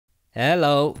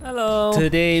Hello. Hello.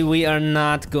 Today we are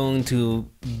not going to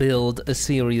build a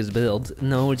serious build.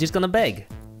 No, we're just gonna beg.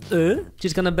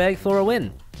 Just gonna beg for a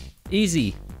win.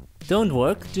 Easy. Don't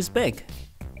work, just beg.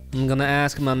 I'm gonna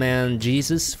ask my man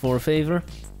Jesus for a favor,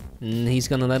 and he's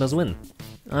gonna let us win.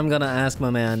 I'm gonna ask my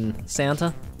man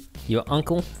Santa. Your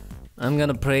uncle. I'm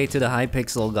gonna pray to the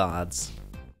Hypixel gods.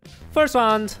 First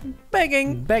round.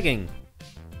 Begging. Begging.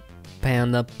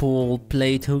 Panda, pool,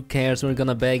 plate, who cares? We're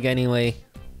gonna beg anyway.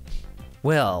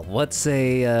 Well, what's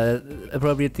a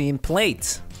appropriate theme?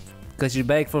 Plate. Because you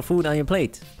beg for food on your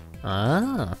plate.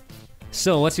 Ah.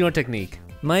 So, what's your technique?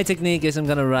 My technique is I'm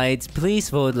gonna write, please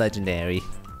vote legendary.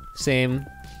 Same.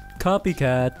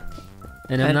 Copycat.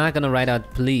 And I'm not gonna write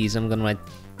out please, I'm gonna write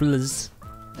please.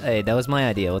 Hey, that was my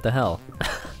idea, what the hell?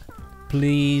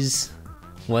 Please.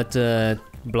 What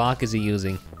block is he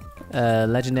using?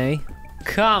 Legendary.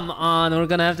 Come on, we're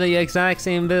gonna have the exact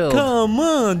same build. Come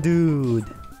on, dude.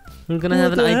 We're gonna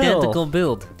have an What the identical hell?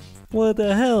 build. What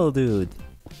the hell, dude?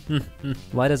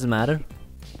 Why does it matter?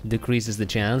 Decreases the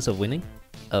chance of winning.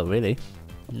 Oh, really?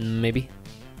 Maybe.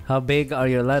 How big are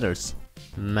your letters?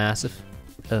 Massive.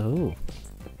 Oh.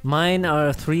 Mine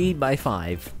are 3 by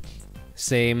 5.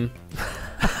 Same.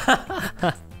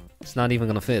 It's not even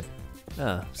gonna fit.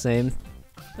 Oh, same.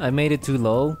 I made it too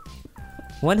low.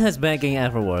 When has begging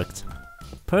ever worked?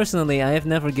 Personally, I have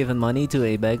never given money to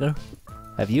a beggar.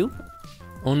 Have you?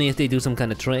 Only if they do some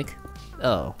kind of trick.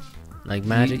 Oh. Like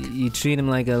magic. You treat him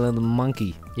like a little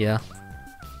monkey. Yeah.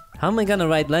 How am I gonna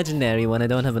write legendary when I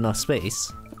don't have enough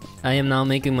space? I am now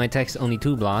making my text only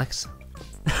 2 blocks.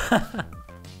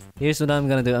 Here's what I'm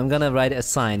gonna do. I'm gonna write a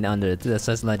sign under it that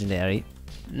says legendary.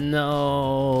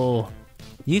 No.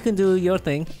 You can do your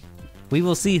thing. We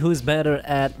will see who's better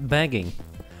at begging.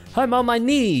 I'm on my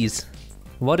knees.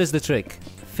 What is the trick?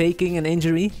 Faking an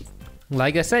injury?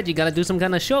 Like I said, you gotta do some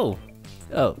kind of show.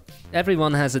 Oh.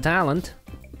 Everyone has a talent.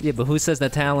 Yeah, but who says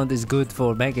that talent is good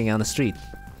for begging on the street?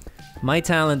 My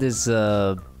talent is,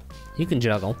 You can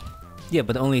juggle. yeah,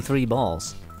 but only 3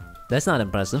 balls. That's not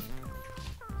impressive.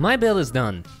 My build is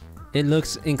done. It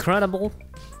looks incredible,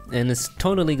 and it's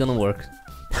totally gonna work.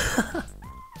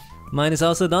 Mine is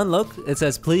also done, look. It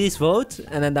says please vote,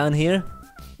 and then down here,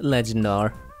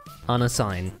 legendar. On a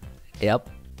sign. Yep.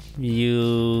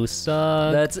 You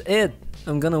suck. That's it.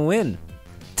 I'm gonna win.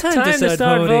 Time to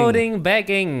start voting.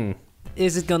 Begging.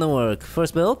 Is it gonna work?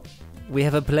 First build? We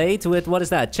have a plate with, what is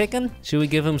that, chicken? Should we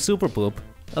give him super poop?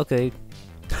 Okay.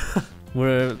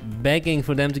 We're begging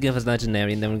for them to give us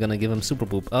legendary, and then we're gonna give him super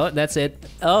poop. Oh, that's it.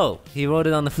 Oh, he wrote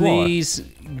it on the floor. Please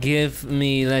give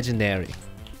me legendary.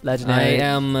 Legendary. I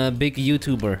am a big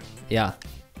YouTuber. Yeah,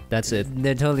 that's it.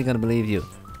 They're totally gonna believe you.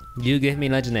 You give me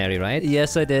legendary, right?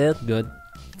 Yes, I did. Good.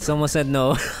 Someone said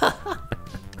no.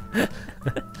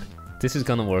 This is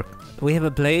gonna work. We have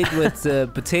a plate with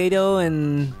potato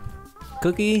and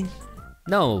cookie.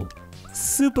 No,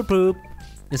 Super poop.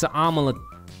 it's an omelet.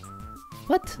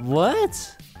 What?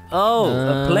 What? Oh,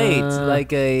 a plate.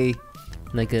 Like a...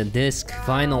 Like a disc,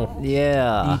 vinyl,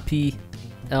 Yeah. EP,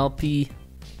 LP.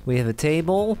 We have a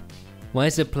table. Why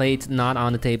is the plate not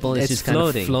on the table? It's just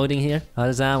floating. kind of floating here. How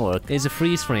does that work? It's a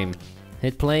freeze frame.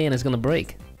 Hit play and it's gonna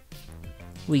break.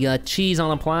 We got cheese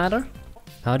on a platter.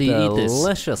 How do you eat this?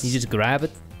 Delicious. You just grab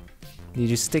it. You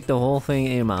just stick the whole thing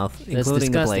in your mouth, That's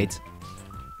including the disgusting. plate.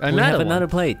 I We have another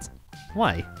plate.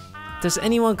 Why? Does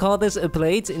anyone call this a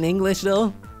plate in English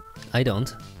though? I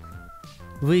don't.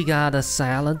 We got a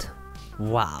salad.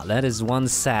 Wow, that is one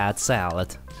sad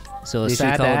salad. So a You should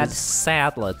sad call dad, it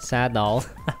sadlet. sad doll.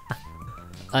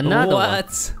 Another one.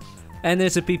 What? And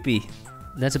there's a pee-pee.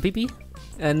 That's a pee-pee?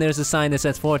 And there's a sign that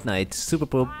says Fortnite. Super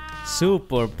poop.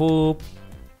 Super poop.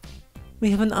 We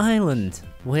have an island.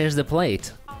 Where's the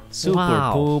plate? Super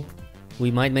Wow. poop. We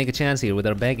might make a chance here with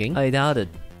our begging. I doubt it.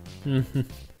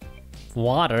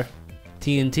 Water.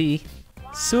 TNT.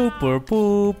 Super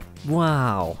poop.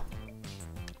 Wow.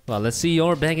 Well, let's see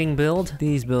your begging build.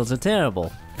 These builds are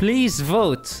terrible. Please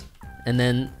vote. And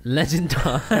then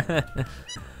legendary.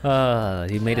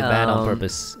 You made it bad on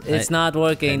purpose. It's not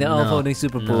working. They're all voting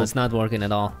super poop. No, it's not working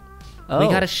at all. Oh, We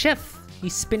got a chef.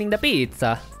 He's spinning the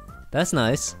pizza. that's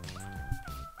nice.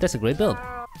 That's a great build.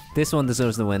 This one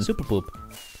deserves the win. Super poop.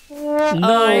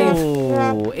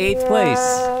 Oh, 8th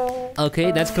place.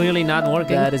 Okay, that's clearly not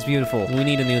working. That is beautiful. We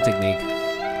need a new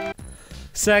technique.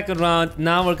 Second round,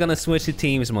 now we're gonna switch to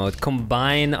teams mode.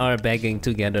 Combine our begging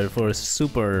together for a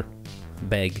super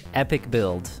beg. Epic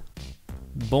build.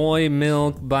 Boy,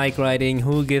 milk, bike riding,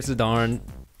 who gives a darn?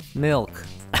 Milk.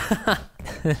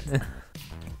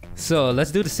 So,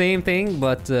 let's do the same thing,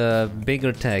 but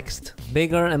bigger text.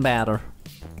 Bigger and badder.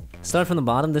 Start from the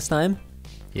bottom this time.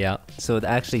 Yeah. so it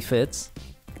actually fits.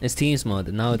 It's teams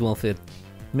mode. Now it will fit.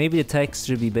 Maybe the text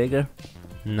should be bigger.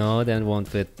 No, then it won't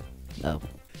fit. Oh.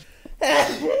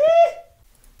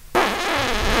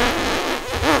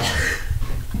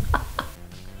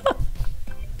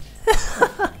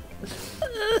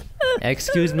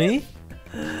 Excuse me?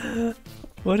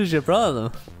 What is your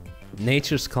problem?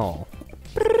 Nature's call.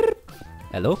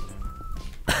 Hello?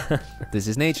 This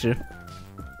is nature.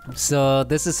 So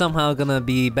this is somehow gonna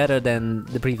be better than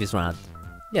the previous round.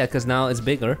 Yeah, because now it's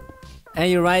bigger.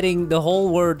 And you're writing the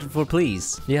whole word for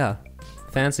please. Yeah.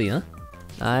 Fancy, huh?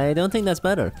 I don't think that's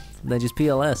better than just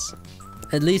PLS.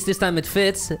 At least this time it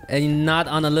fits, and not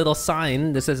on a little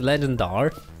sign that says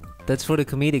Legendar. That's for the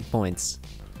comedic points.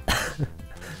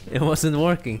 It wasn't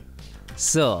working.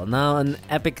 So, now an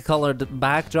epic colored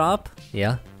backdrop.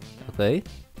 Yeah. Okay.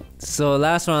 So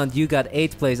last round you got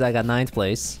 8th place, I got 9th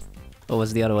place. Or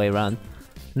was it the other way around?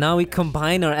 Now we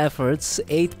combine our efforts,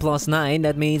 8 plus 9,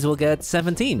 that means we'll get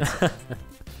 17.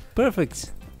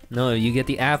 Perfect. No, you get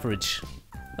the average.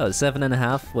 Oh,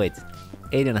 7.5, wait,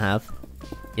 8.5.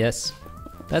 Yes.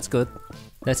 That's good.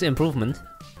 That's improvement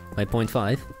by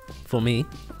 0.5 for me.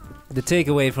 The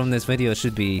takeaway from this video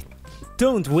should be,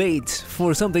 don't wait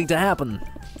for something to happen.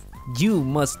 You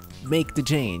must make the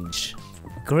change.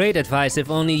 Great advice if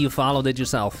only you followed it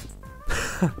yourself.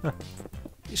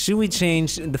 Should we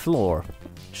change the floor?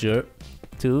 Sure.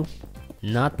 To?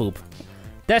 Not poop.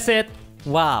 That's it.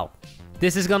 Wow.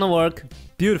 This is gonna work.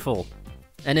 Beautiful.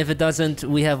 And if it doesn't,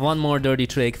 we have one more dirty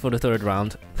trick for the 3rd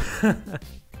round.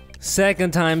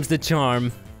 Second time's the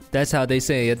charm. That's how they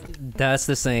say it. That's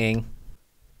the saying.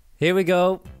 Here we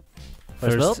go.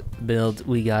 First build,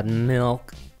 we got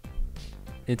milk.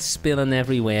 It's spilling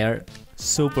everywhere.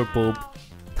 Super poop.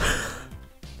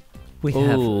 We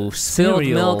Ooh, have spilled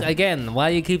cereal. milk again. Why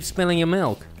you keep spilling your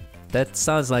milk? That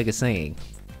sounds like a saying.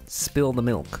 Spill the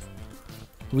milk.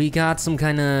 We got some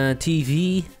kind of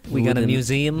TV. We got a with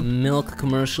museum. Milk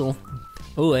commercial.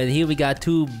 Oh, and here we got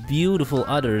 2 beautiful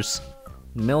udders.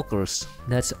 Milkers.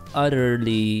 That's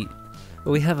utterly...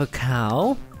 We have a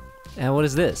cow. And what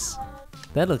is this?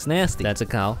 That looks nasty. That's a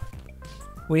cow.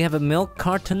 We have a milk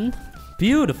carton.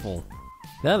 Beautiful.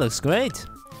 That looks great.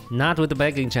 Not with the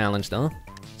begging challenge though.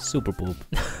 Super poop.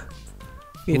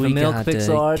 We have a milk got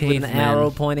pixel art with an caveman arrow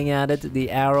pointing at it. The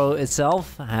arrow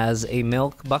itself has a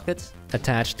milk bucket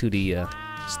attached to the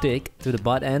stick. to the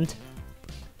butt end.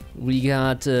 We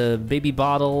got a baby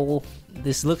bottle.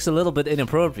 This looks a little bit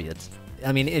inappropriate.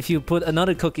 I mean, if you put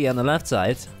another cookie on the left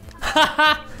side.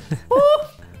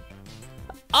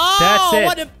 Oh, That's it.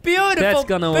 what a beautiful That's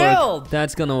gonna build! work.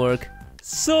 That's gonna work.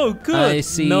 So good. I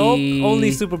see. Nope,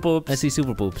 only super poops. I see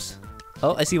super poops.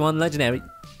 Oh, I see one legendary.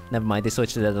 Never mind, they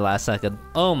switched it at the last second.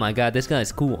 Oh my god, this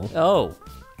guy's cool. Oh,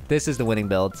 this is the winning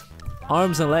build.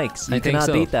 Arms and legs. You I think cannot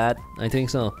so. beat that. I think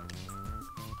so.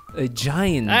 A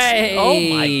giant. Hey! Oh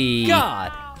my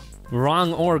god.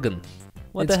 Wrong organ.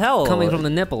 What It's the hell? coming from the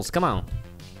nipples. Come on.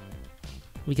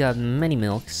 We got many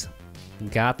milks.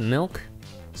 Got milk.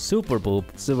 Super poop.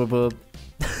 Super poop.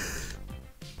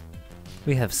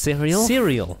 We have cereal.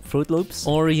 Cereal. Fruit Loops.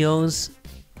 Oreos.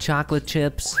 Chocolate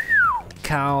chips.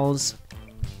 Cows.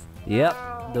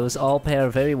 Yep. Those all pair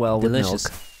very well Delicious.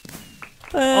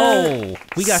 with milk. Oh,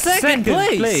 we got second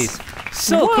place.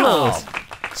 So Wow. close.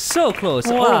 So close.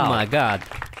 Wow. Oh my god.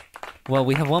 Well,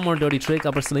 we have one more dirty trick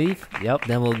up our sleeve. Yep.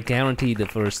 Then we'll guarantee the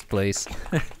first place.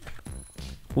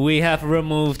 We have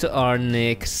removed our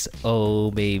nicks.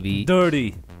 Oh, baby.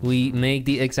 Dirty. We make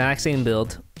the exact same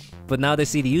build. But now they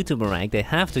see the YouTuber rank, they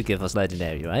have to give us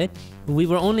legendary, right? We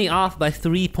were only off by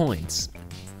 3 points.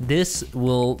 This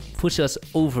will push us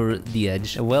over the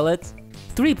edge. Will it?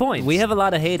 3 points. We have a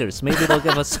lot of haters. Maybe they'll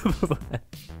give us super.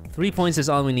 3 points is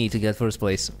all we need to get first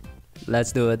place.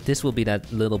 Let's do it. This will be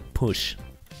that little push.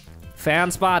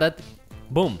 Fan spotted.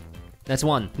 Boom. That's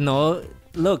 1. No,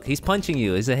 look, he's punching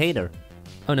you. He's a hater.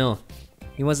 Oh no.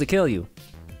 He wants to kill you.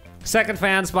 Second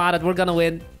fan spotted. We're gonna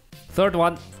win. Third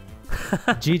one.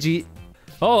 GG.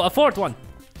 Oh, a 4th one.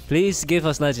 Please give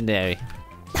us legendary.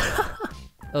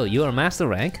 Oh, you are master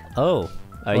rank? Oh,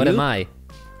 are What you? am I?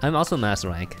 I'm also master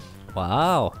rank.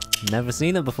 Wow, never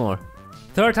seen it before.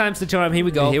 3rd time's the charm. Here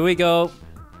we go. Here we go.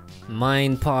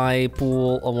 Mine Pie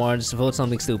Pool Awards. Vote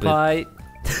something stupid. Pie.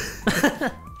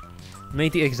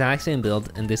 Made the exact same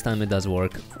build, and this time it does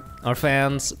work. Our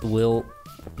fans will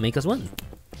make us win.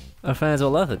 Our fans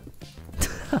will love it.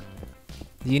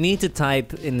 You need to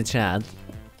type in the chat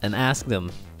and ask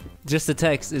them. Just the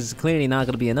text is clearly not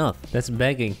going to be enough. That's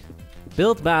begging.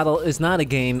 Build Battle is not a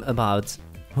game about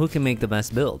who can make the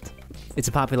best build. It's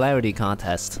a popularity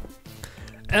contest.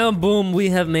 And boom, we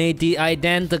have made the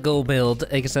identical build,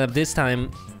 except this time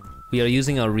we are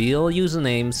using our real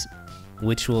usernames,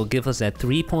 which will give us that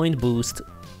 3-point boost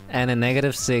and a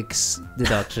 -6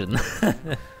 deduction.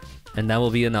 and that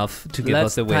will be enough to give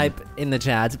us the win. Let's type in the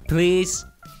chat, please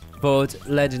vote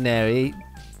legendary.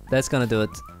 That's gonna do it.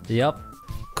 Yep.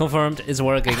 Confirmed, it's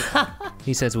working.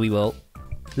 He says we will.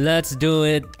 Let's do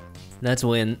it. Let's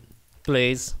win.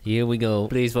 Please. Here we go.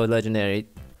 Please vote legendary.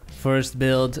 First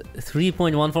build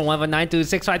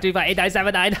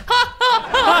 3.141192653589979.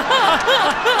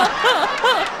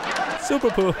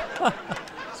 Super poo.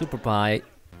 Super pie.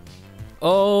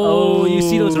 Oh, you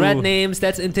see those red names?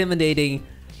 That's intimidating.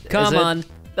 Come on.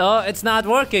 Oh, it's not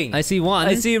working. I see one.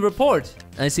 I see report.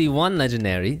 I see one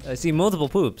legendary. I see multiple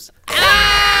poops.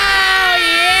 Oh,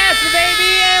 yes,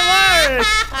 baby, it works!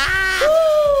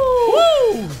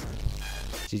 Woo!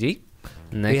 GG.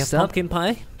 Next we have up, pumpkin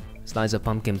pie slice of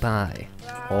pumpkin pie.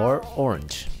 or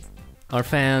orange. Our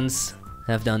fans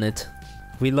have done it.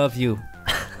 We love you.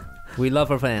 We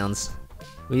love our fans.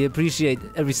 We appreciate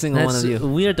every single one of you.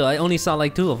 Weird though, I only saw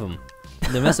like 2 of them.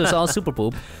 The rest was all super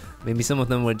poop. Maybe some of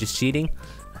them were just cheating.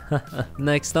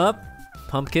 Next up,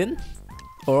 pumpkin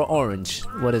or orange.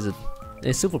 What is it?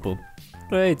 It's super poop.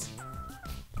 Great.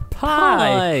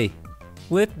 Pie!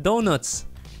 With donuts.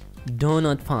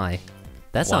 Donut pie.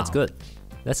 That sounds Wow. good.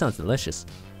 That sounds delicious.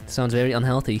 Sounds very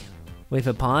unhealthy. With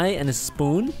a pie and a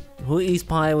spoon? Who eats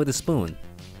pie with a spoon?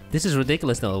 This is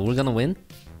ridiculous though. We're gonna win?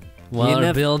 Well,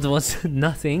 our build was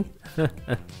nothing.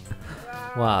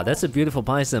 Wow, that's a beautiful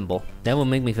pie symbol. That will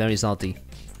make me very salty.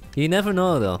 You never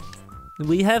know though.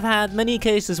 We have had many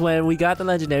cases where we got the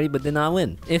legendary but did not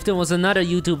win. If there was another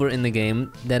YouTuber in the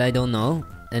game that I don't know,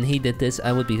 and he did this,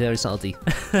 I would be very salty.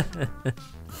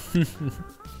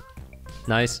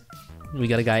 Nice. We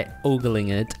got a guy ogling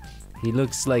it. He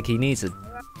looks like he needs it.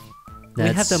 We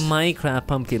have the Minecraft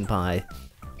pumpkin pie.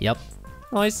 Yep.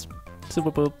 Nice.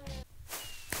 Super poop.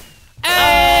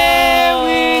 And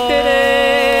we did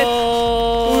it!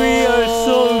 We are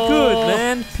so good,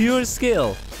 man. Pure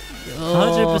skill.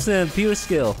 100% pure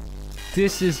skill.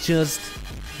 This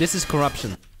is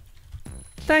corruption.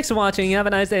 Thanks for watching. Have a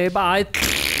nice day. Bye.